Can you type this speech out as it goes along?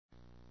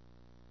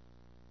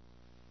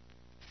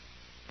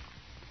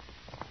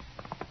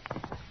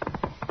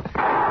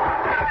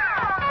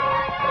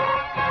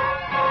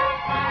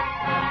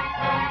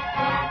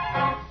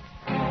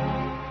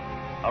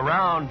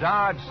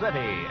Dodge City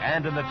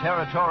and in the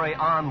territory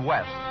on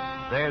west,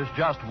 there's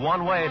just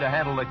one way to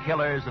handle the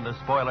killers and the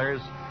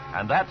spoilers,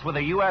 and that's with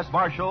a U.S.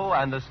 Marshal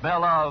and the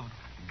smell of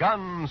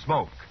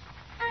Gunsmoke.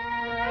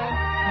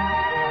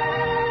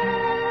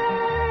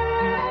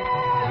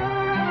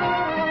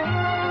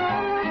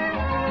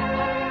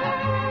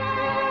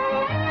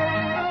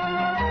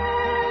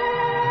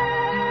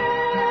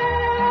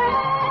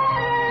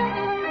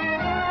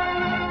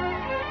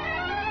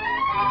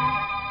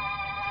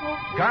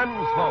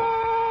 Gunsmoke,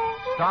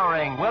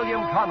 starring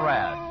William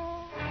Conrad.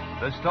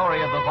 The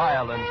story of the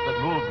violence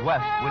that moved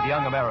west with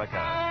young America.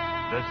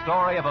 The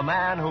story of a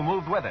man who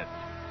moved with it.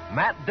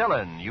 Matt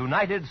Dillon,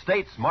 United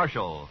States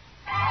Marshal.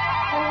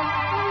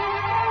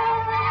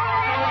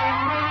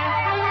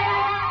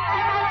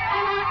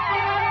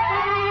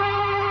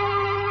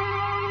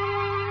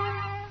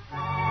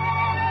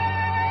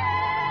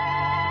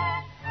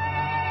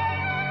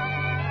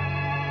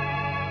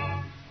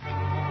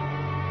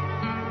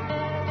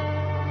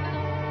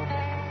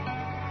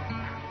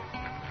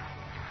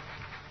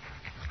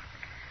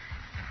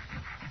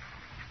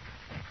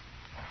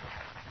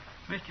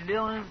 Mr.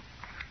 Dillon,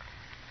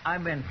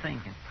 I've been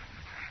thinking.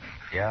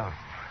 Yeah?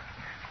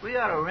 We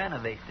ought to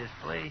renovate this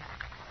place.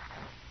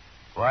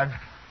 What?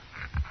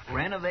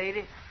 Renovate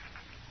it?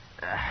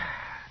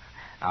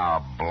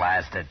 Oh,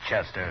 blast it,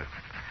 Chester.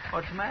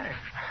 What's the matter?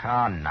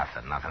 Oh,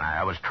 nothing.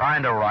 I was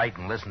trying to write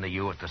and listen to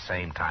you at the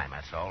same time,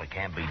 that's all. It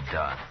can't be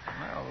done.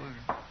 Well,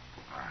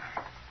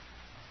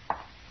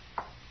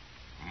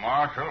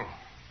 Marshal?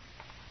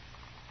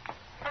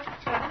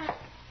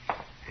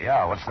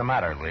 Yeah, what's the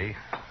matter, Lee?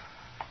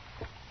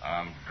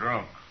 I'm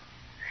drunk.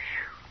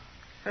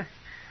 the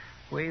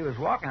way he was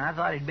walking, I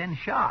thought he'd been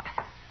shot.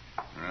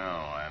 No,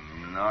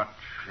 I'm not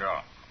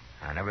shot.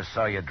 I never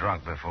saw you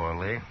drunk before,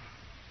 Lee.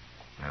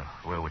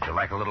 Well, would you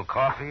like a little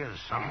coffee or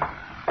something?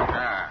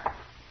 Ah.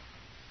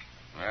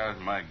 There's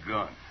my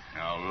gun.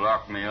 Now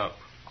lock me up.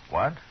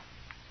 What?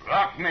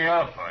 Lock me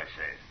up, I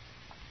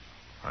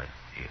said.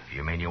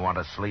 You mean you want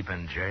to sleep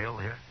in jail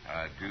here?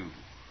 I do.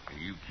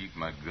 You keep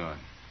my gun.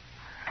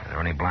 Are there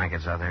any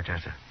blankets out there,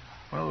 Chester?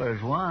 Well,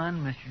 there's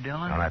one, Mr.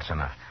 Dillon. No, that's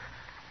enough.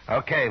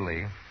 Okay,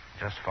 Lee.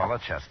 Just follow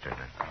Chester,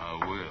 then. I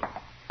will.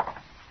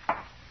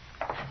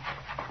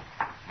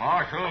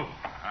 Marshal,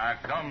 I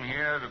come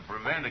here to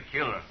prevent a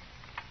killer.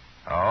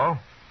 Oh?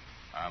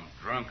 I'm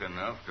drunk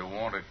enough to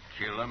want to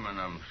kill him, and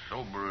I'm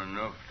sober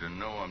enough to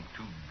know I'm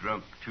too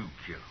drunk to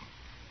kill him.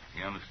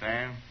 You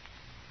understand?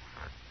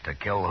 To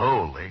kill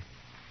who, Lee?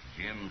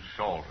 Jim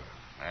Salter.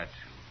 That's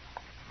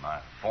who.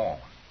 My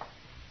foreman.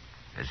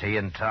 Is he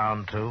in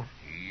town, too?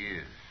 He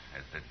is.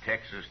 At the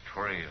Texas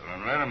Trail.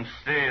 And let him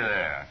stay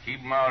there.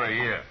 Keep him out of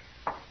here.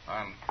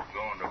 I'm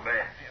going to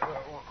bed.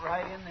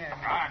 Right in there,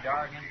 Mr.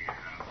 Dargan.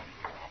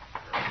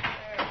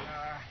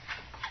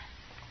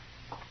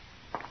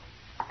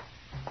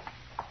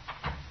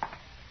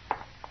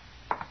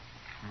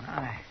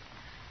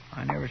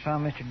 I never saw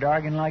Mr.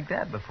 Dargan like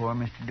that before,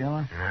 Mr.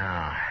 Dillon. No.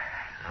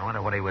 I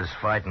wonder what he was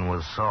fighting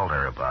with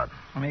Salter about.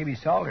 Well, maybe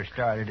Salter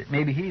started it.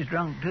 Maybe he's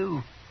drunk,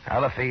 too.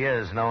 Well, if he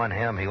is, knowing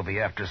him, he'll be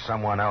after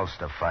someone else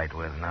to fight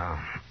with now.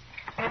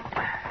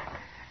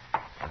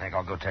 I think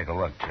I'll go take a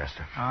look,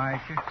 Chester. All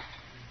right, sir.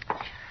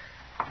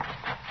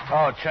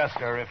 Oh,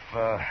 Chester,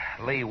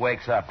 if Lee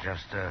wakes up,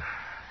 just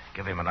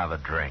give him another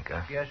drink,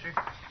 huh? Yes, sir.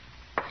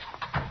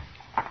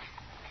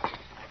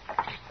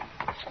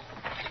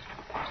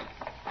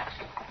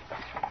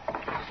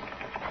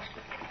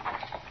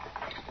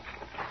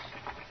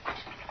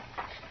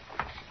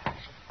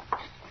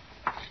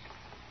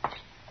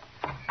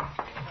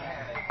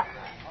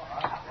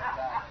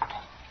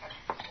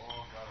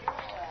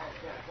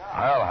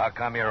 Well, how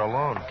come you're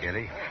alone,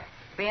 Kitty?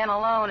 Being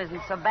alone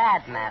isn't so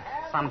bad, Matt,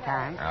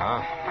 sometimes.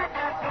 Oh?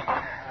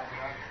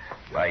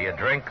 Buy you a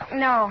drink?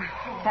 No,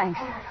 thanks.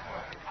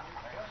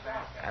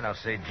 I don't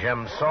see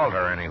Jim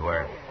Salter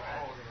anywhere.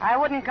 I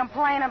wouldn't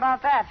complain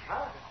about that.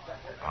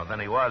 Oh, then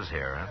he was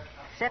here, huh?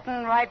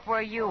 Sitting right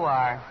where you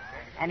are.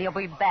 And he'll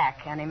be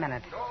back any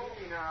minute.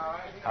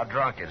 How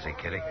drunk is he,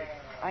 Kitty?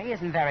 Oh, he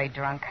isn't very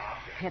drunk.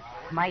 It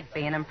might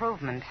be an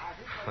improvement.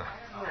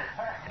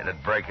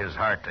 It'd break his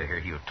heart to hear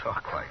you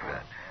talk like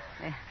that.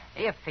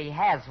 If he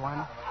has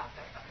one.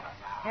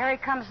 Here he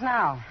comes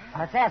now.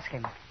 Let's ask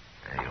him.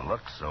 Yeah, you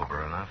look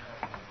sober enough.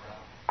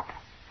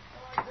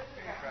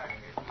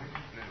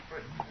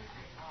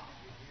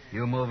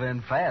 You move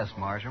in fast,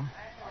 Marshal.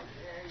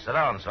 Sit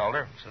down,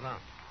 Salter. Sit down.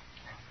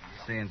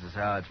 Seeing as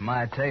how it's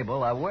my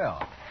table, I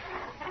will.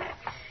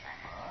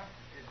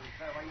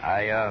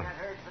 I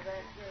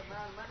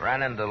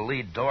ran into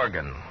Lee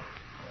Dorgan.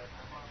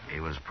 He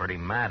was pretty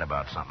mad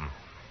about something.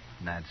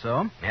 That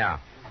so? Yeah.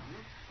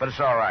 But it's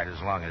all right as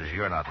long as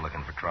you're not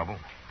looking for trouble.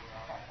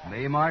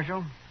 Me,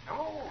 Marshal?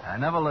 I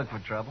never look for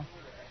trouble.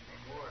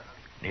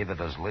 Neither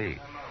does Lee.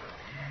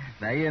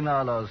 Now, you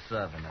know those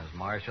Southerners,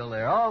 Marshal.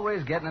 They're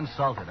always getting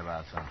insulted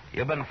about something.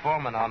 You've been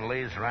foreman on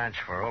Lee's ranch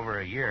for over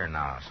a year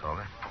now,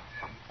 Salter.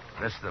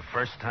 This the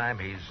first time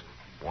he's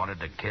wanted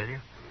to kill you?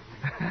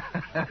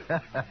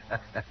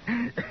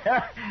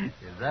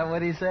 Is that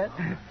what he said?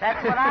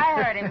 That's what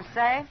I heard him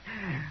say.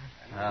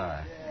 Oh,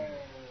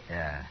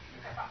 yeah.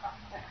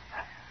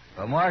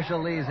 Well,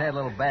 Marshal Lee's had a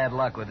little bad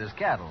luck with his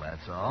cattle,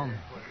 that's all.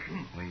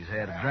 When he's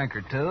had a drink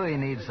or two, he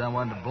needs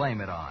someone to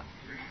blame it on.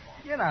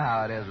 You know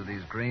how it is with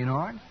these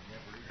greenhorns.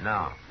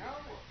 No.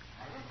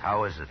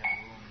 How is it?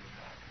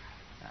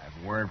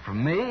 If it weren't for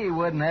me, he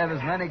wouldn't have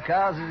as many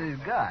cows as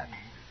he's got.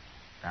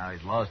 Now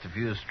he's lost a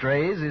few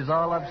strays, he's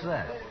all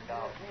upset.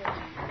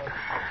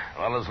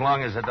 Well, as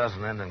long as it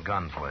doesn't end in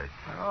gunplay.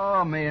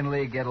 Oh, me and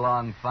Lee get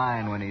along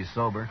fine when he's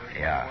sober.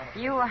 Yeah.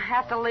 You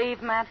have to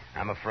leave, Matt?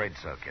 I'm afraid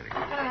so, Kitty.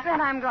 Then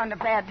I'm going to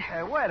bed.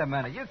 Hey, wait a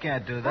minute. You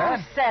can't do Who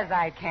that. says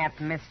I can't,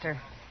 mister?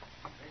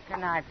 Good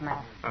night,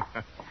 Matt.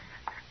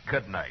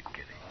 Good night,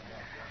 Kitty.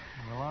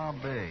 Well, I'll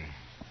be.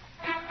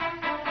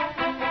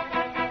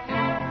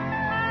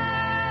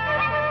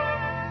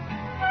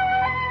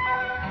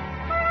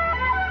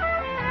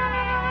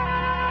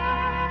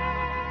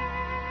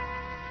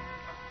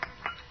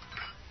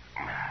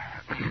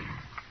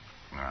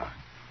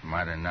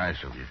 Mighty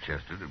nice of you,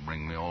 Chester, to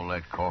bring me all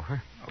that coffee.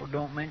 Oh,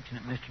 don't mention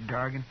it, Mr.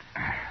 Dargan.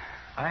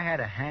 I had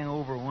a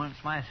hangover once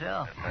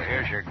myself.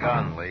 Here's your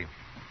gun, Lee.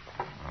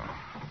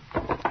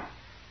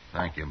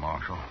 Thank you,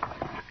 Marshal.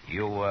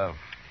 You,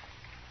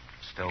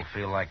 still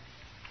feel like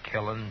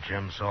killing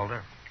Jim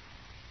Salter?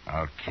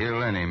 I'll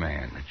kill any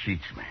man that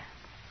cheats me.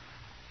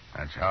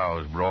 That's how I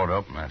was brought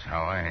up, and that's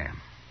how I am.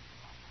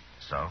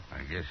 So?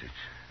 I guess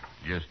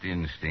it's just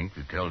instinct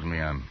that tells me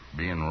I'm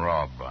being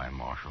robbed by him,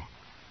 Marshal.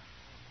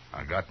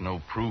 I got no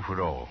proof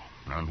at all.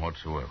 None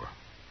whatsoever.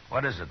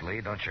 What is it,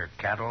 Lee? Don't your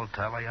cattle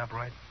tally up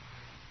right?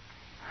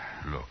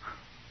 Look.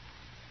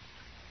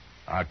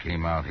 I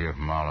came out here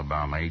from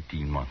Alabama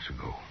 18 months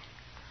ago.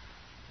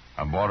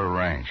 I bought a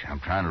ranch. I'm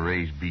trying to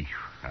raise beef.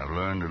 I've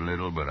learned a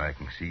little, but I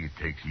can see it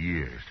takes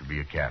years to be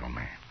a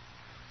cattleman.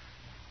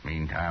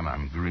 Meantime,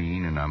 I'm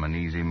green and I'm an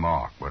easy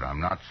mark, but I'm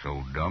not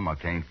so dumb I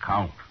can't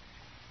count.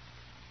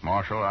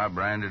 Marshal, I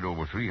branded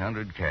over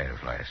 300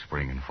 calves last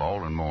spring and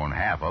fall, and more than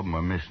half of them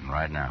are missing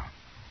right now.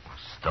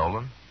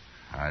 Stolen?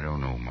 I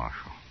don't know,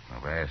 Marshal.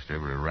 I've asked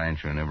every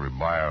rancher and every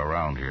buyer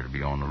around here to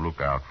be on the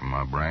lookout for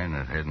my brand,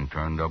 and it hasn't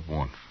turned up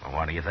once. Well,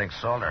 why do you think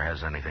Salter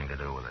has anything to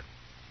do with it?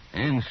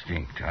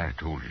 Instinct, I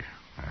told you.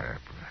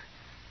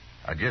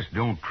 I just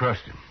don't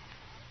trust him.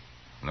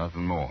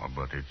 Nothing more,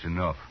 but it's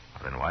enough.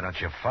 Well, then why don't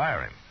you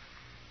fire him?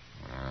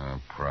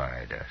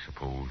 Pride, I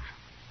suppose.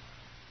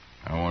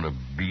 I want to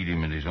beat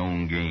him at his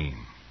own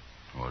game,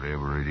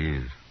 whatever it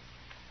is.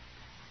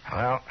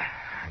 Well,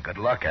 good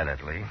luck at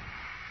it, Lee.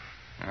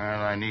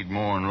 Well, I need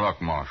more than luck,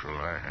 Marshal.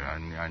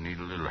 I need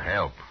a little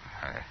help.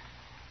 I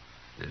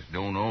just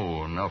don't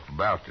know enough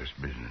about this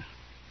business.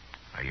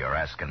 You're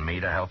asking me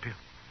to help you?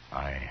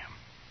 I am.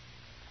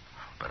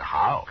 But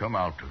how? Come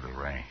out to the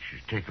ranch.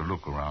 Just take a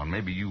look around.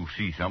 Maybe you'll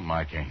see something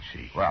I can't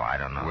see. Well, I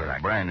don't know. We're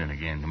branding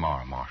again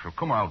tomorrow, Marshal.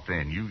 Come out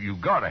then. You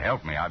got to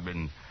help me.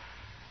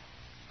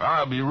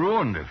 I'll be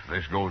ruined if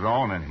this goes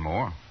on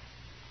anymore.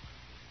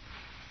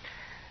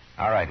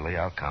 All right, Lee,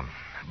 I'll come.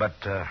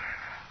 But,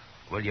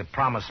 will you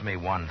promise me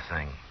one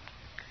thing?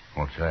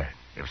 What's that?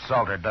 If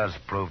Salter does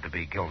prove to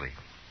be guilty,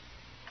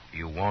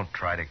 you won't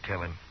try to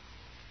kill him?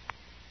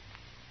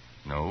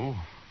 No,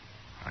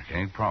 I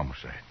can't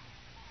promise that.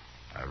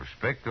 I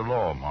respect the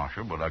law,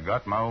 Marshal, but I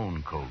got my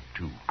own code,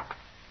 too.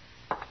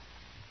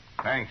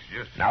 Thanks,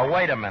 just... Now,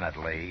 wait a minute,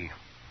 Lee.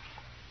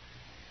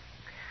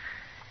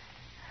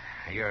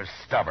 You're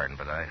stubborn,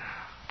 but I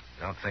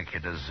don't think you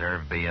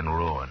deserve being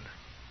ruined.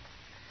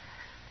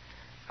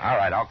 All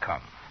right, I'll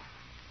come.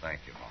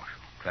 Thank you,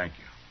 Marshal. Thank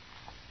you.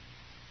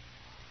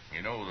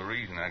 You know, the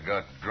reason I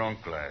got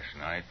drunk last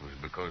night was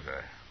because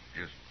I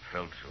just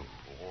felt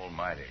so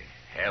almighty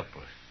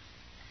helpless.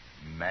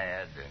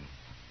 Mad and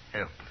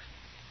helpless.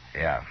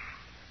 Yeah.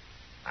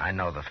 I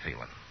know the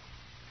feeling.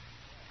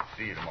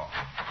 See you tomorrow.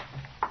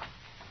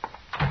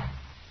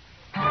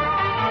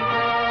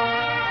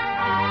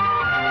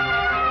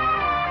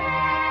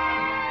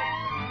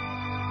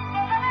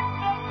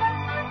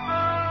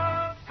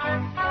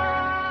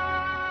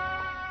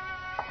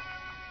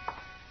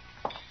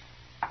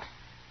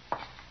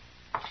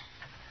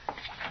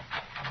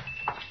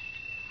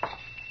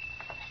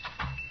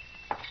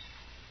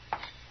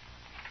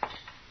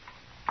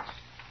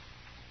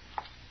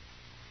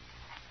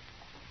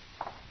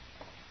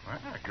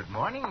 Good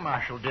morning,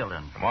 Marshal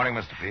Dillon. Good morning,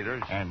 Mr.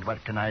 Peters. And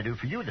what can I do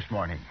for you this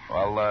morning?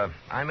 Well,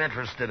 I'm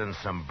interested in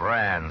some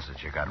brands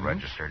that you got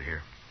registered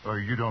here. Oh,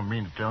 you don't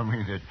mean to tell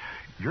me that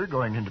you're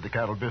going into the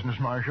cattle business,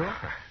 Marshal?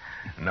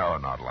 No,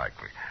 not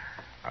likely.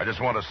 I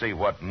just want to see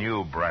what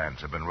new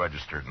brands have been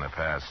registered in the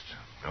past,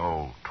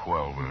 12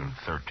 or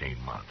 13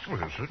 months.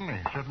 Well,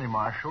 certainly,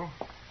 Marshal.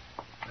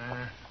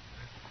 Let's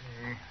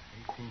see,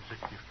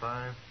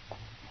 1865,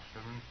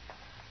 67,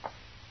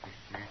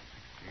 68,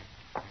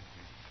 68,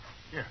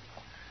 yeah.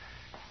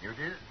 Here it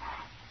is.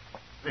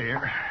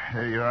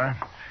 There you are.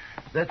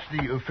 That's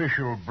the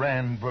official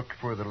brand book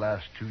for the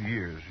last 2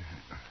 years.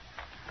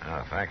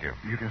 Oh, thank you.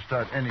 You can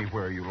start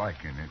anywhere you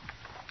like in it.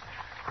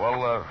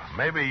 Well,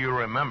 maybe you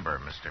remember,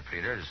 Mr.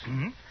 Peters.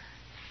 Mm-hmm.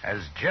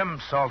 Has Jim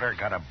Salter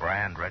got a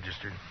brand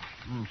registered?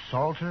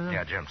 Salter?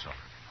 Yeah, Jim Salter.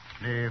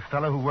 The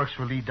fellow who works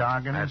for Lee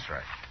Dargan? That's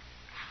right.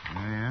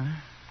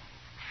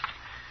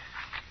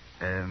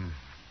 Yeah.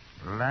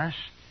 Last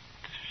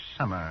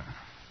summer.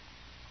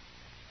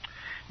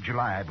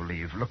 July, I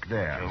believe. Look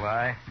there.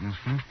 July?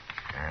 Mm-hmm.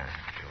 Yeah,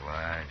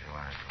 July.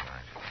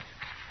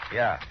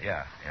 Yeah.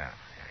 Here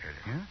it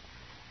is.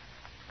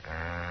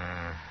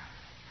 Yeah?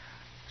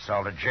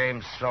 Salter,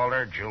 James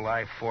Salter,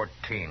 July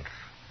 14th.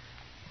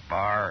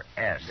 Bar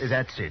S.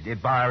 That's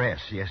it. Bar S,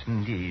 yes,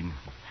 indeed.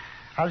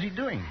 How's he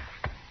doing?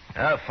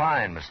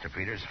 Fine, Mr.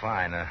 Peters,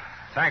 fine.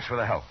 Thanks for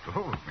the help.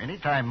 Oh,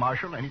 anytime,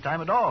 Marshal,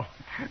 anytime at all.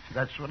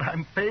 That's what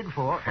I'm paid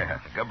for.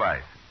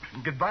 Goodbye.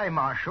 Goodbye,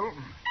 Marshal.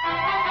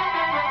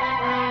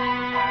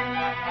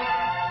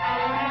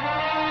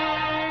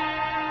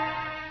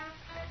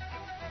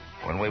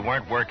 When we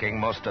weren't working,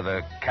 most of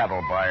the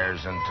cattle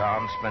buyers in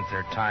town spent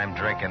their time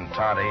drinking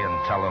toddy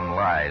and telling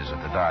lies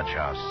at the Dodge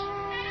House.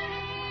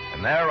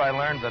 And there I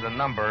learned that a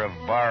number of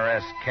Bar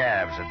S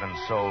calves had been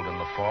sold in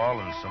the fall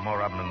and some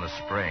more of them in the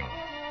spring.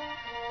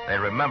 They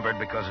remembered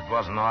because it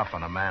wasn't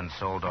often a man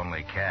sold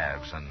only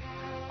calves, and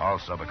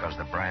also because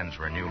the brands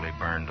were newly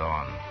burned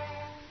on.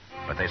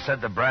 But they said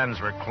the brands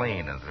were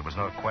clean and there was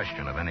no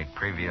question of any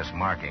previous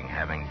marking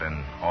having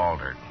been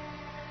altered.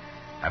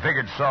 I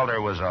figured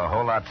Salter was a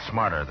whole lot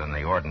smarter than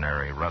the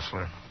ordinary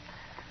rustler.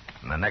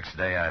 And the next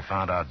day I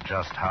found out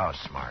just how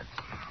smart.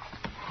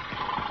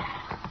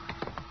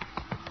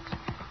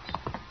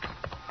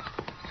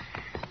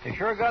 They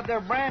sure got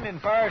their branding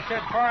fire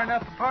set far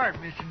enough apart,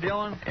 Mr.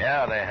 Dillon.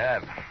 Yeah, they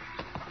have.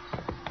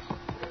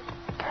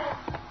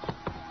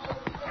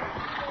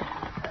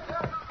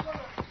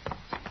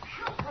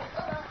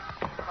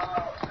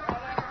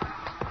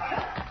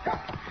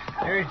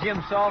 There's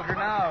Jim Salter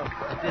now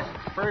at this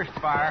first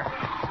fire.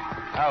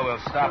 Oh, we'll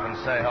stop and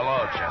say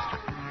hello, Chester.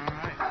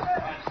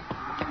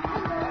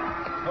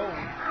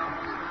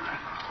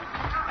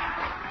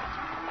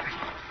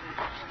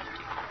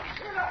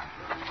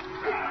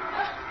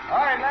 All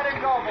right, let him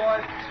go,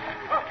 boys.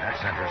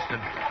 That's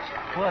interesting.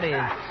 What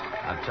is?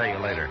 I'll tell you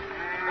later.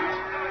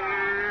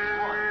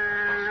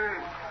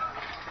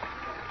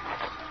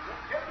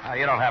 Now,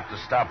 you don't have to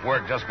stop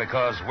work just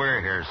because we're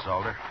here,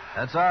 Salter.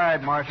 That's all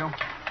right, Marshal.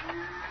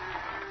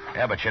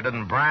 Yeah, but you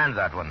didn't brand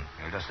that one.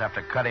 You just have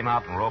to cut him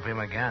out and rope him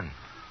again.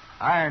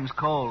 Iron's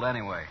cold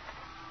anyway.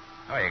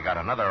 Oh, you got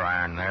another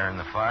iron there in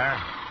the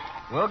fire.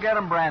 We'll get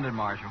him branded,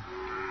 Marshal.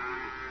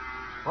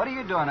 What are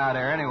you doing out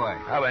there anyway?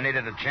 Oh, we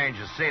needed a change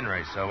of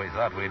scenery, so we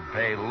thought we'd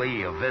pay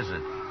Lee a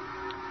visit.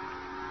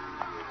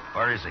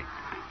 Where is he?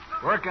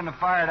 Working the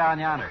fire down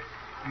yonder.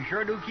 You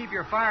sure do keep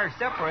your fires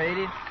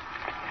separated.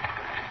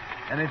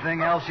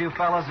 Anything else you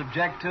fellas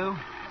object to?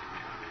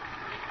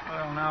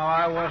 Well, no,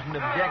 I wasn't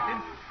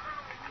objecting.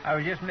 I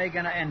was just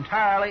making an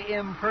entirely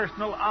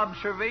impersonal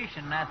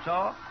observation, that's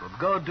all. Well,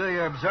 go do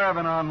your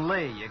observing on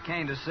Lee. You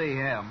came to see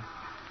him.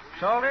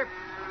 Salter,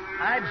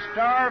 I'd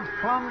starve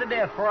plumb to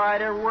death before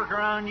I'd ever work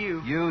around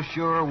you. You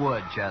sure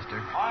would, Chester.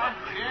 On,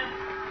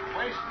 Jim.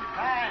 Wasting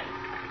time.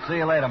 See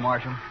you later,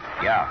 Marshal.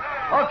 Yeah.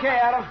 Okay,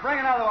 Adams, bring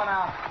another one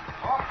out.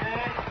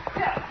 Okay.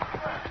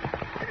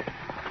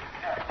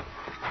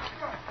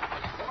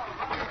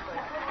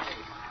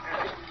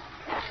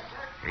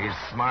 He's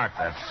smart,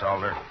 that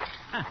Salter.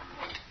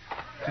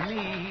 To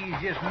me,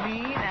 he's just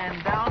mean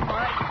and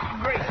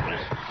downright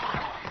graceless.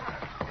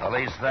 Well,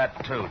 he's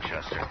that too,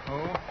 Chester.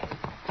 Oh?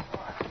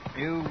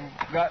 You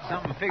got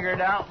something figured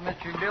out,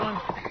 Mr. Dillon?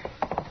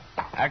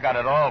 I got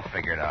it all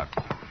figured out.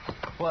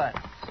 What?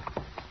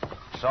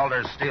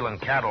 Salter's stealing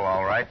cattle,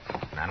 all right.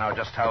 I know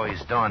just how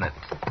he's doing it.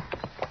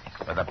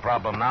 But the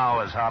problem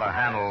now is how to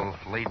handle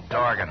Lee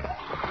Dorgan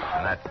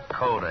and that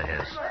code of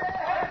his.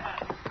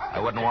 I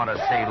wouldn't want to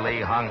see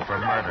Lee hung for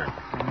murder.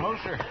 No,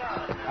 sir.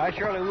 I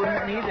surely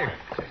wouldn't either.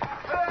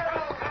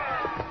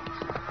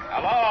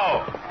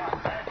 Hello.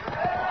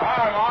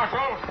 Hi,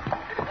 Marshal.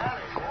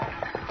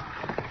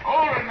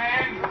 Hold it,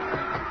 man.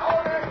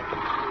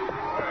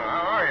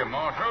 How are you,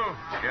 Marshal?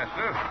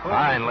 Chester?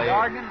 Fine, Lee.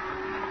 Dorgan?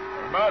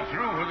 We're about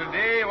through for the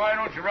day. Why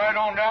don't you ride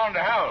on down to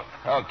the house?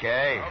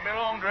 Okay. I'll be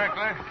along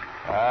directly.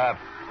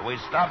 We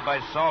stopped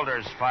by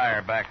Salter's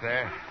fire back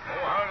there.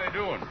 Oh, how are they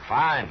doing?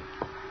 Fine.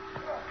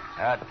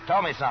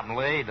 Tell me something,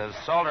 Lee. Does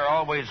Salter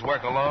always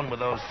work alone with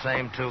those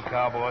same two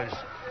cowboys?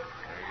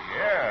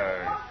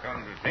 Yeah,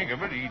 come to think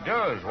of it, he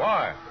does.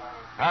 Why?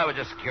 I was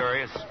just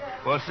curious.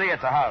 We'll see you at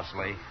the house,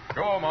 Lee.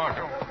 Sure,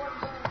 Marshal.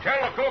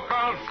 Tell the cook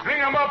I'll string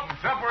him up and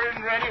supper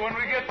isn't ready when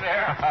we get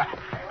there.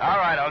 All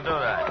right, I'll do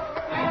that.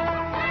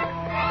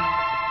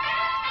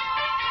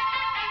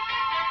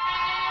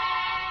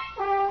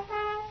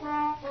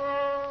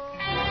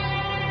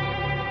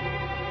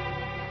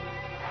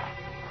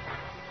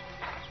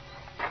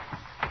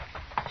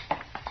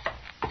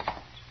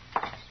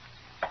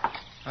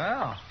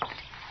 Well,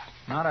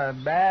 not a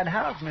bad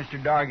house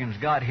Mr. Dorgan's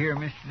got here,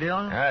 Mr.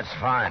 Dillon. That's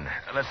fine.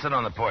 Let's sit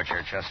on the porch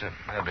here, Chester.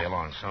 They'll be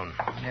along soon.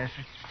 Yes,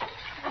 sir.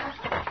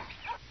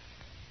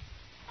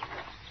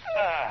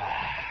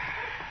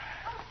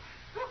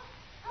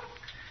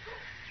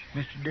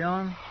 Mr.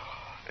 Dillon,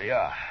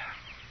 Yeah.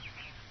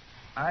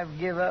 I've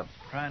give up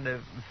trying to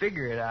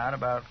figure it out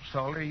about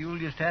Salter. You'll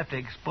just have to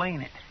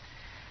explain it.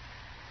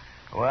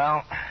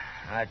 Well,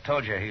 I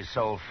told you he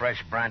sold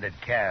fresh branded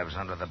calves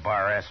under the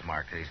Bar S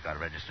mark that he's got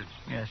registered.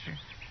 Yes, sir.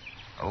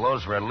 Well,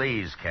 those were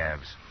Lee's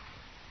calves.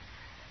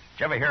 Did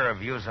you ever hear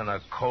of using a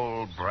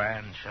cold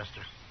brand,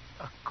 Chester?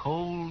 A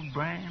cold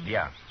brand?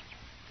 Yeah.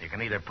 You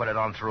can either put it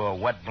on through a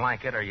wet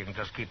blanket or you can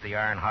just keep the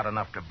iron hot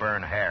enough to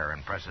burn hair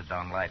and press it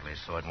down lightly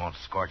so it won't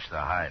scorch the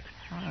hide.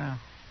 Well,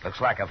 Looks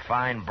like a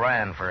fine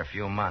brand for a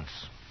few months.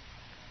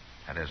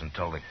 That is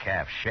until the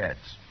calf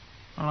sheds.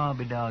 I'll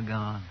be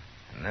doggone.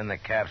 And then the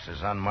calf's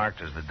as unmarked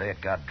as the day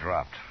it got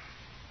dropped.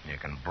 You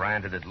can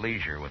brand it at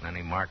leisure with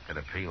any mark that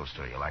appeals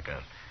to you, like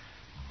a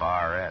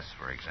Bar S,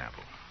 for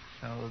example.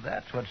 So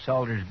that's what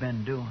Salter's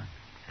been doing.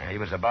 Yeah, he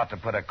was about to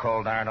put a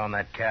cold iron on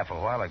that calf a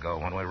while ago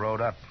when we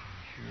rode up.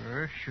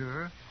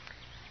 Sure.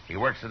 He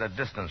works at a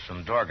distance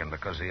from Dorgan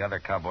because the other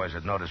cowboys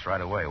had noticed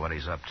right away what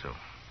he's up to.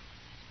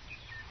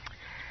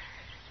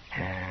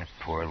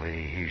 Poor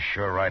Lee. He's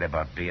sure right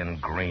about being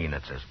green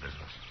at this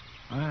business.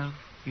 Well,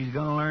 he's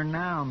going to learn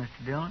now,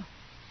 Mr. Dillon.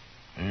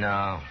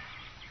 No,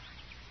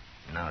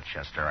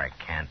 Chester, I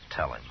can't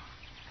tell him.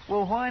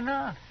 Well, why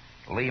not?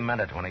 Lee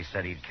meant it when he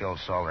said he'd kill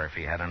Salter if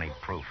he had any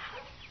proof.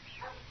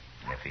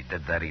 And if he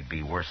did that, he'd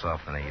be worse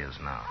off than he is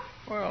now.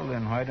 Well,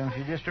 then why don't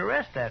you just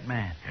arrest that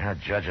man? Yeah,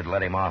 Judge would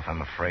let him off,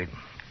 I'm afraid.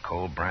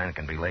 Cold brand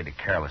can be laid to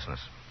carelessness.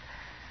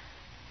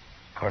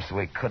 Of course,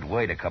 we could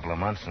wait a couple of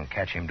months and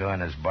catch him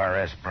doing his Bar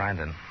S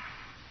branding.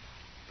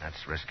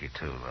 That's risky,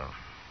 too, though.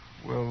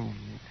 Well,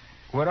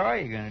 what are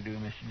you going to do,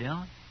 Mr.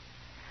 Dillon?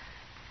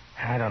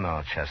 I don't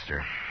know,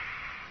 Chester.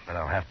 But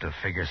I'll have to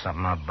figure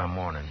something out by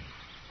morning.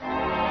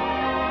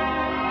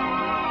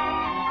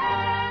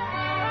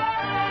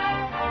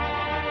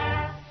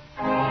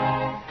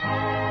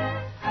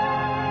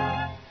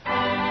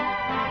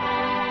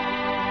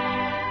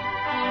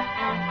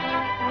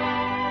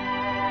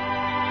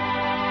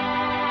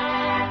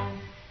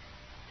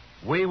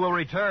 We will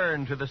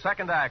return to the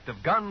second act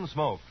of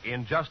Gunsmoke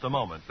in just a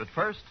moment. But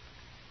first,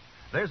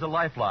 there's a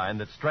lifeline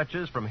that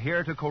stretches from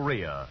here to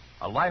Korea.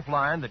 A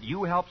lifeline that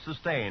you help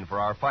sustain for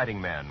our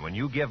fighting men when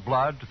you give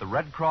blood to the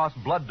Red Cross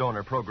Blood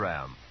Donor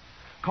Program.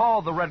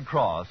 Call the Red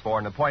Cross for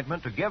an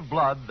appointment to give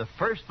blood the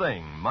first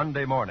thing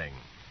Monday morning.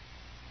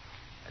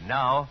 And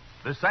now,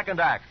 the second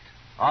act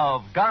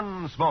of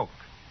Gunsmoke.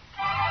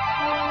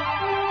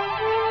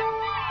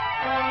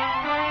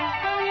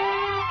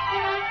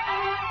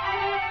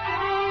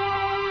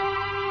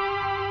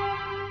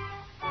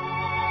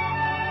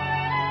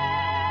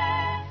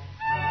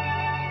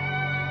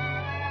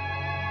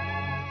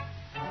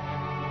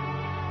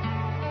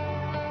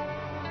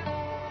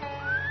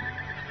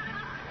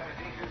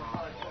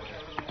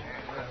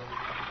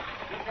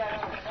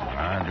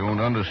 I don't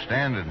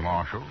understand it,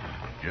 Marshal.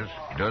 It just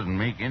doesn't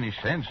make any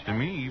sense to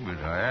me, but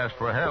I asked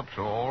for help,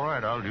 so all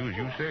right, I'll do as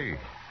you say.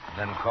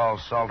 Then call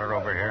Salter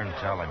over here and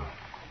tell him.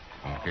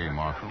 Okay,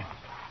 Marshal.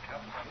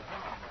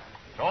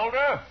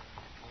 Salter?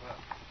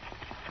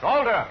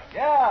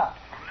 Yeah.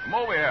 Come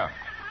over here.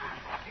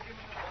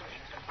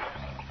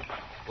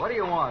 What do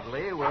you want,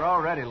 Lee? We're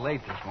already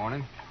late this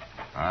morning.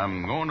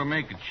 I'm going to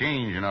make a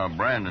change in our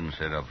branding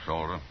setup,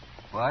 Salter.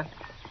 What?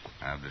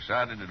 I've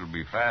decided it'll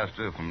be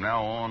faster. From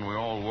now on, we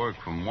all work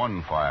from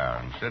one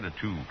fire instead of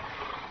two.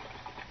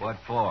 What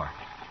for?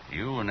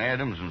 You and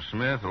Adams and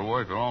Smith will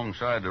work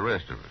alongside the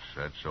rest of us,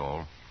 that's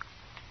all.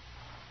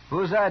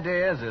 Whose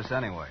idea is this,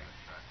 anyway?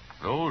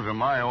 Those are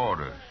my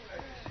orders.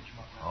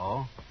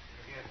 Oh?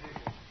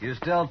 You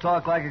still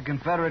talk like a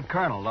Confederate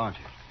colonel, don't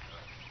you?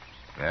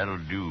 That'll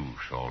do,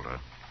 Salter.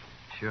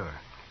 Sure.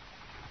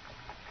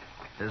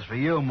 This is for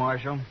you,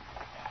 Marshal.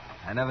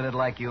 I never did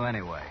like you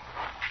anyway.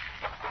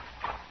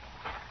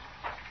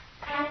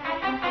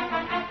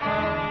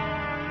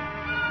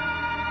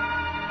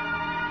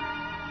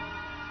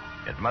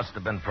 It must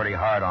have been pretty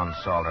hard on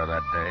Salter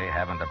that day,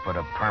 having to put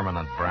a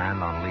permanent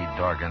brand on Lee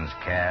Dorgan's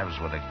calves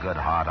with a good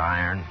hot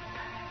iron.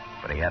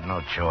 But he had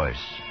no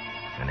choice,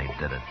 and he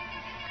did it.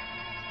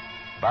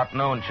 About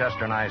noon,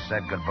 Chester and I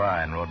said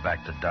goodbye and rode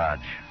back to Dodge.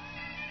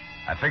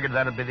 I figured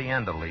that'd be the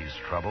end of Lee's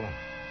trouble.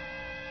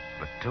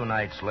 But 2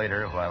 nights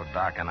later, while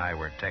Doc and I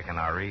were taking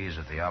our ease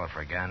at the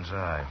Alfraganza,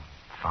 I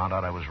found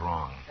out I was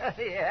wrong.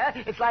 Yeah,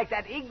 it's like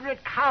that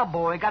ignorant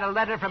cowboy got a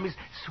letter from his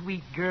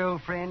sweet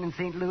girlfriend in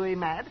St. Louis,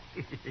 Matt.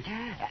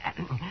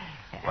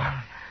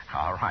 Well,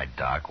 all right,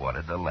 Doc, what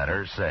did the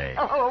letter say?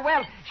 Oh,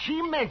 well,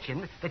 she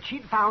mentioned that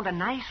she'd found a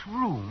nice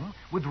room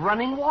with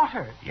running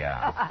water.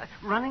 Yeah.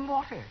 Running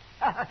water.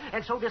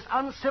 And so this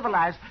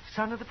uncivilized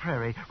son of the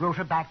prairie wrote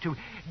her back to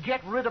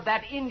get rid of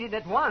that Indian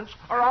at once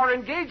or our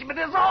engagement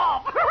is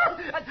off.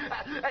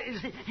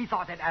 He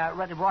thought that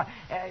running water...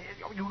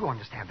 you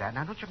understand that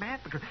now, don't you,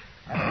 Matt? Because...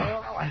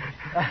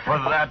 For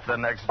that, the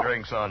next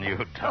drink's on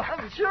you,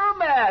 Doc. Sure,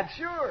 Matt,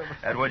 sure.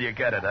 And when you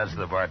get it, ask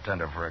the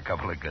bartender for a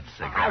couple of good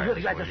cigars.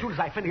 Really, as soon as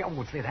I finish...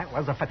 Oh, say, that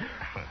was a...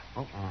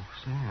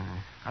 Say,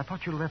 I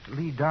thought you left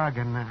Lee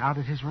Dorgan out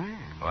at his ranch.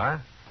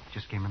 What?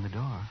 Just came in the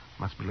door.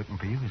 Must be looking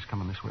for you. He's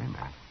coming this way,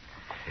 Matt.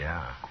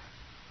 Yeah.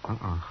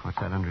 Uh-oh. What's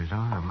that under his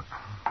arm?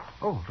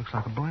 Oh, looks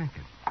like a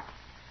blanket.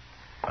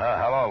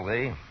 Hello,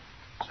 Lee.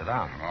 Sit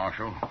down.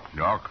 Marshal,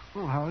 Doc.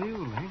 Oh, how are you,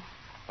 Lee?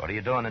 What are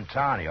you doing in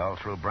town? You all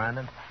through,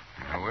 Brandon?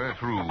 Yeah, we're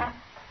through. Well,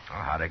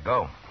 how'd it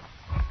go?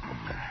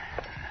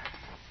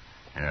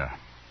 Yeah.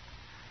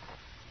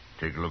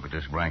 Take a look at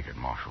this blanket,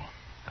 Marshal.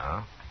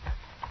 Huh?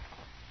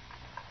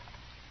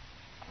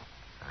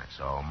 That's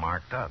all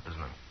marked up,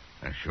 isn't it?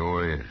 It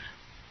sure is.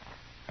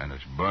 And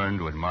it's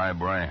burned with my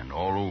brand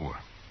all over.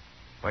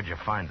 Where'd you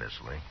find this,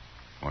 Lee?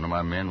 One of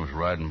my men was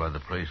riding by the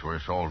place where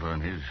Salter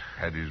and his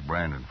had his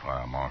branding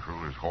fire, Marshal.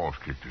 His horse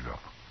kicked it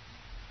up.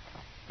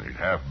 They'd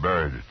half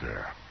buried it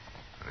there.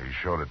 He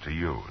showed it to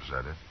you, is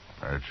that it?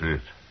 That's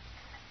it.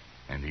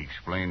 And he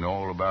explained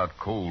all about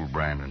cold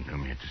branding to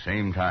me at the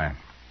same time.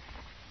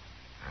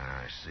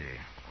 I see.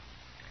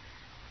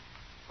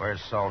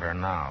 Where's Salter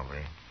now,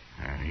 Lee?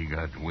 And he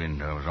got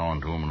wind I was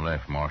on to him and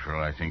left, Marshal.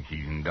 I think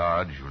he's in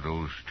Dodge with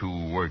those two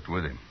who worked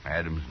with him,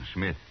 Adams and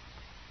Smith.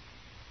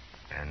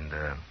 And,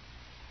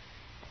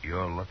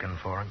 you're looking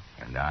for him?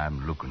 And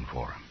I'm looking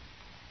for him.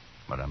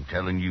 But I'm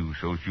telling you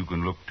so you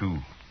can look, too.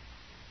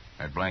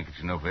 That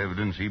blanket's enough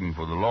evidence even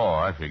for the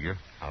law, I figure.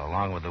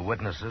 Along with the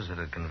witnesses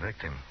that'd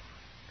convict him.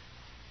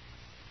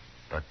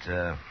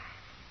 But,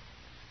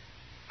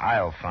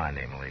 I'll find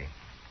him, Lee.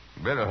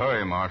 You better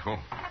hurry, Marshal.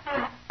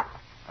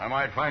 I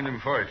might find him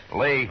first.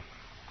 Lee,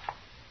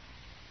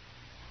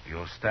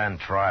 you'll stand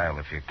trial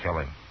if you kill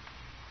him.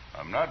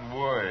 I'm not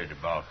worried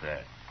about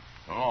that.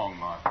 So long,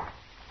 Marshal.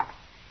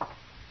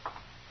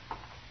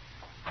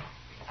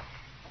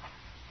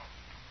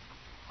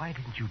 Why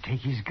didn't you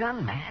take his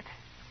gun, Matt?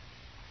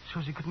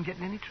 So's he couldn't get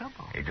in any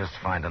trouble. You just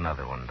find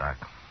another one, Doc.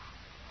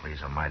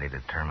 Lee's a mighty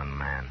determined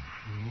man.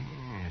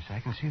 Yes, I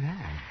can see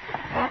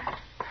that.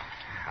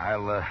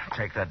 I'll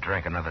take that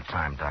drink another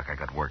time, Doc. I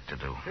got work to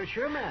do.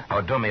 Sure, Matt.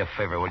 Oh, do me a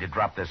favor. Will you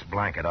drop this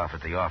blanket off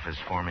at the office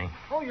for me?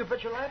 Oh, you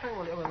bet your life I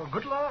will. Well,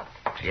 good luck.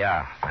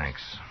 Yeah,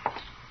 thanks.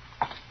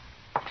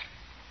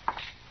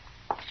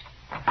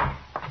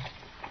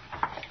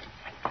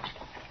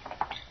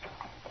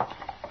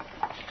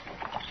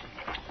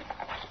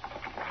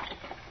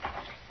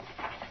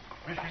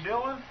 Mr.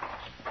 Dillon?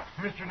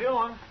 Mr.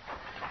 Dillon?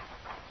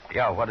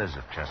 Yeah, what is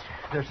it, Chester?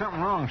 There's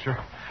something wrong, sir.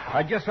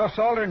 I just saw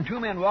Salter and two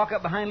men walk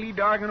up behind Lee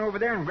Dargan over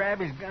there and grab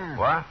his gun.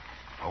 What?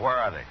 Well, where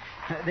are they?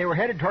 They were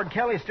headed toward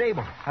Kelly's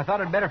stable. I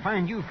thought I'd better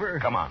find you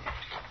first. Come on.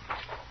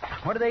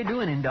 What are they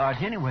doing in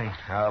Dodge anyway?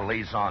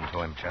 Lee's on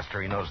to him,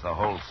 Chester. He knows the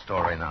whole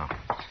story now.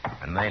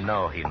 And they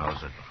know he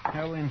knows it.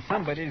 Well, then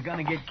somebody's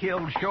going to get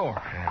killed, sure.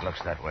 Yeah, it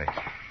looks that way.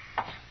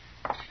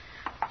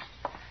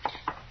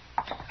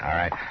 All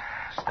right.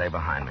 Stay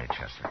behind me,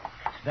 Chester.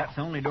 That's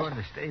the only door to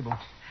the stable.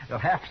 They'll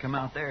have to come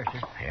out there,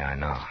 sir. Yeah, I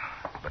know.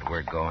 But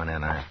we're going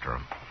in after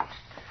them.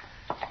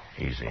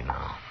 Easy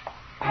now.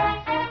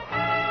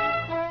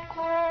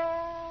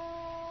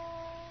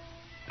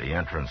 The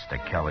entrance to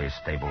Kelly's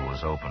stable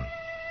was open,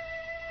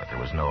 but there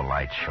was no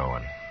light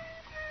showing.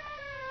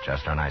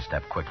 Chester and I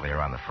stepped quickly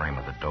around the frame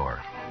of the door,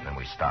 and then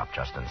we stopped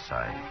just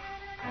inside,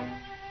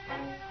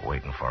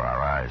 waiting for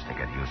our eyes to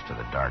get used to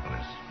the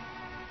darkness.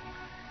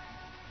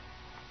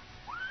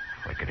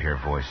 We could hear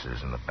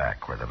voices in the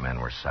back where the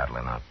men were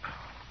saddling up.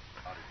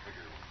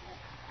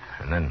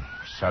 And then,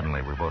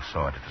 suddenly, we both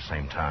saw it at the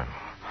same time.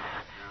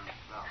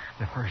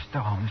 The first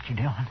stall, Mr.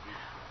 Dillon.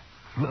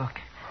 Look.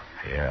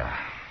 Yeah.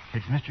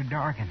 It's Mr.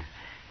 Dargan.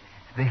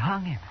 They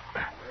hung him.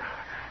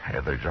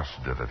 Yeah, they just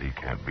did it. He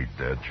can't be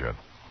dead yet.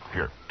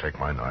 Here, take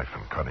my knife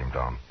and cut him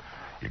down.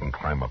 You can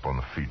climb up on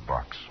the feed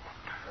box.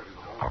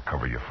 I'll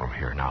cover you from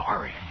here. Now,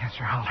 hurry. Yes,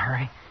 sir, I'll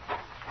hurry.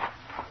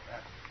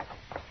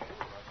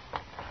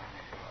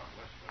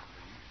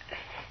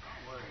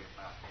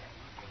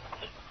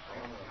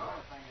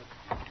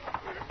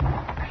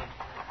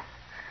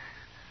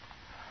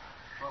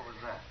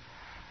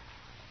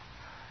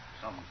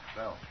 Something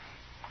fell.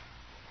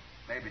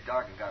 Maybe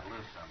Dargan got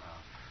loose somehow.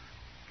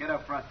 Get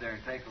up front there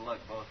and take a look,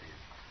 both of you.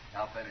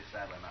 I'll finish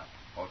saddling up.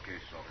 Okay,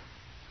 Salter.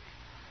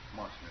 Come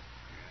on, Smith.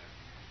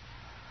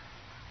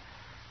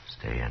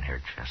 Stay in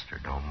here, Chester.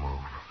 Don't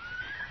move.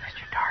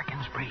 Mr.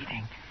 Dargan's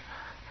breathing.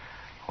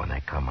 When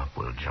they come up,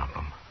 we'll jump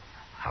them.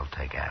 I'll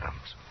take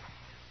Adams.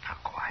 Now,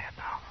 quiet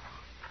now.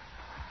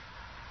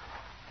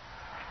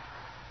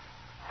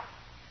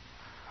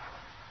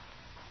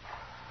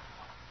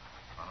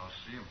 I don't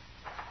see him.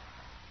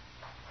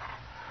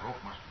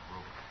 Rope must have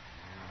broken.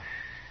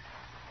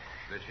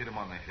 Yeah. Let's hit him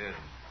on the head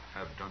and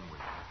have done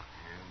with it.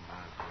 Yeah,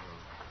 might as well.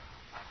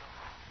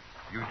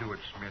 You do it,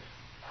 Smith.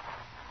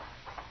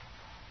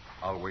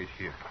 I'll wait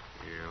here.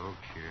 Yeah,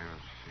 okay.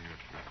 I'll see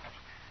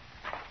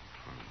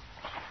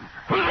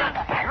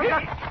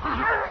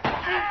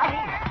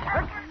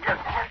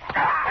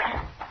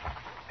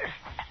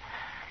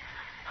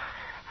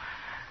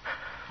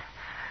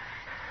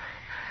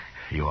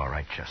You all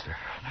right, Chester?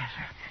 Yes,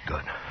 sir.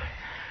 Good.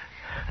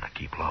 Now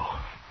keep low.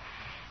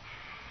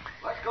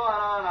 What's going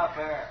on up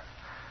there?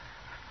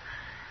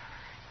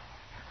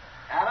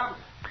 Adams?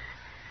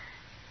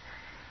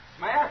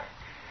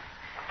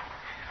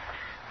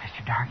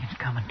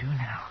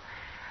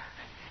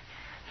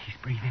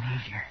 breathing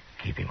easier.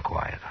 Keep him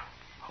quiet.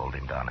 Hold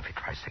him down if he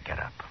tries to get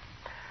up.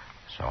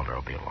 Salter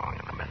will be along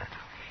in a minute.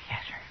 Yes,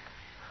 sir.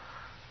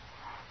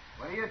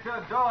 What are you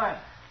two doing?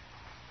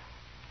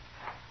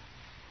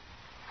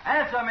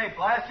 Answer me,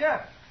 blast you.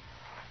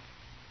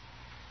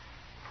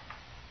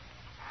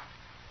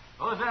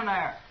 Who's in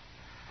there?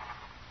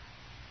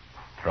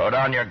 Throw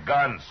down your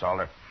gun,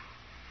 Salter.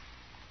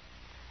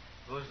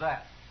 Who's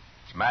that?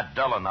 It's Matt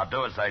Dillon. Now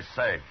do as I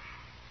say.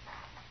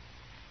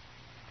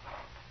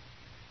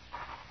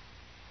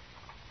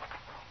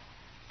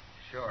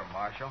 Sure,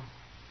 Marshal.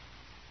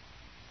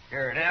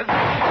 Here it is.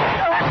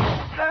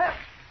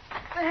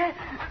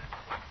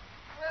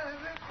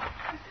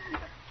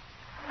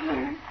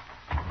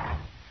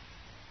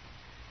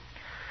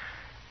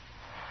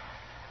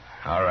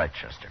 All right,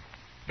 Chester.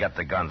 Get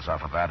the guns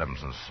off of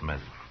Adams and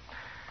Smith.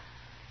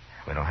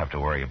 We don't have to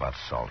worry about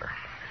Salter.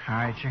 All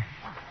right, sir.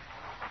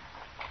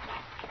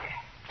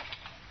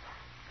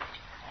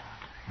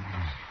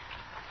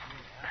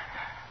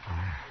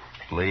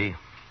 Lee?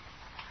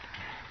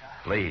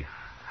 Lee,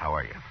 how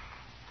are you?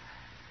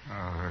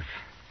 Oh,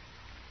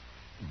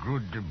 it's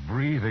good to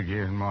breathe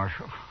again,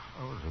 Marshal.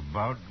 I was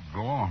about to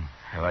go on.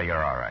 Well,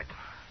 you're all right.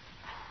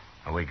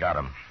 We got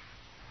him.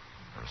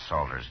 And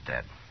Salter's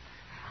dead.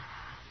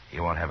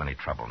 You won't have any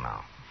trouble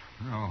now.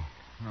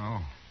 No.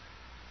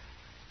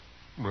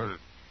 But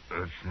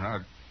it's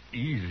not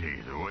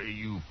easy the way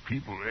you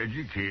people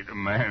educate a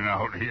man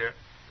out here.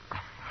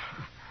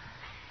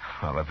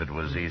 Well, if it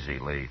was easy,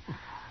 Lee,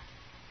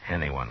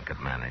 anyone could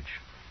manage.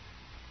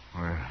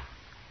 Well,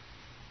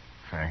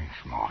 thanks,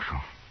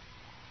 Marshal.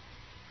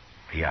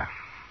 Yeah,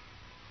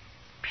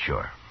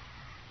 sure.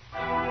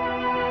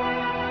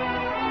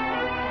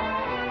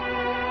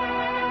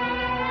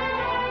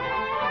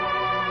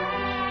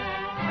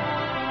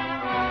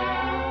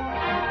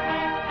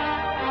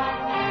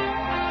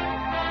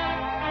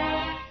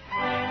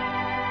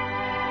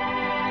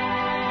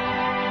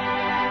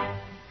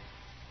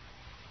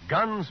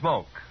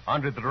 Gunsmoke,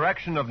 under the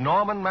direction of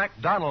Norman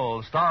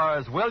MacDonald,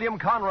 stars William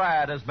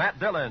Conrad as Matt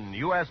Dillon,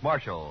 U.S.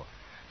 Marshal.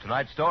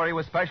 Tonight's story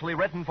was specially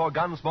written for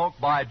Gunsmoke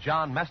by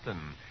John Meston,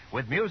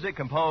 with music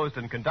composed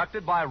and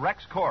conducted by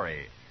Rex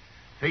Corey.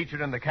 Featured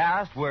in the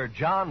cast were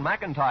John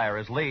McIntyre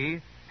as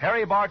Lee,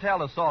 Harry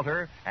Bartell as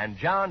Salter, and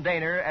John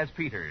Daner as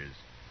Peters.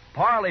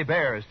 Parley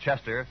Bear as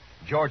Chester,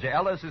 Georgia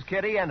Ellis as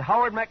Kitty, and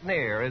Howard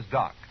McNair as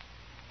Doc.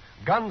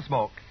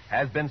 Gunsmoke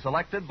has been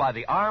selected by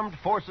the Armed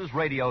Forces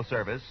Radio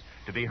Service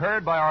to be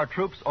heard by our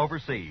troops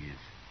overseas.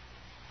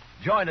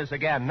 Join us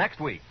again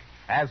next week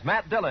as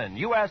Matt Dillon,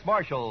 U.S.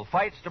 Marshal,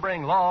 fights to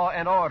bring law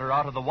and order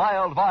out of the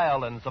wild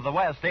violence of the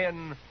West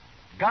in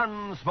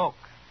Gunsmoke.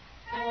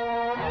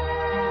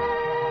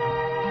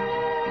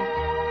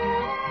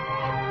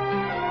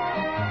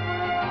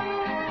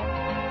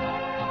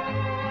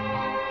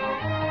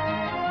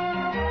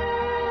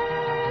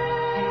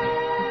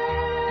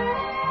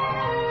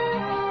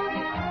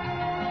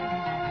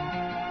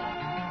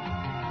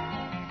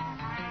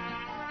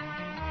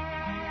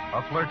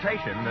 A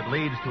flirtation that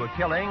leads to a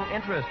killing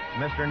interests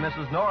Mr. and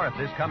Mrs. North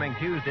this coming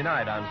Tuesday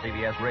night on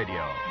CBS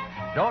Radio.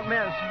 Don't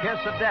miss Kiss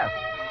of Death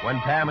when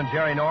Pam and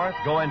Jerry North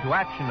go into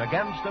action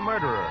against a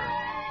murderer.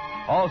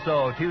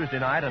 Also, Tuesday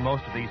night on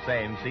most of these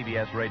same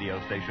CBS radio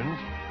stations,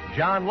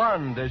 John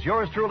Lund, as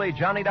yours truly,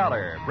 Johnny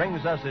Dollar,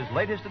 brings us his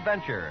latest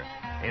adventure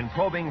in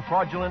probing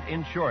fraudulent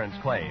insurance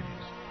claims.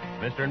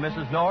 Mr. and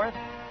Mrs. North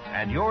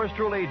and yours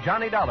truly,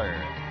 Johnny Dollar.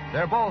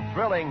 They're both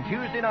thrilling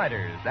Tuesday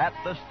nighters at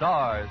the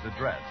Star's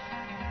Address.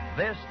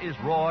 This is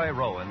Roy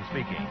Rowan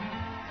speaking,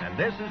 and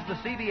this is the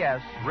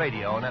CBS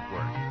Radio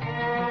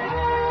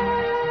Network.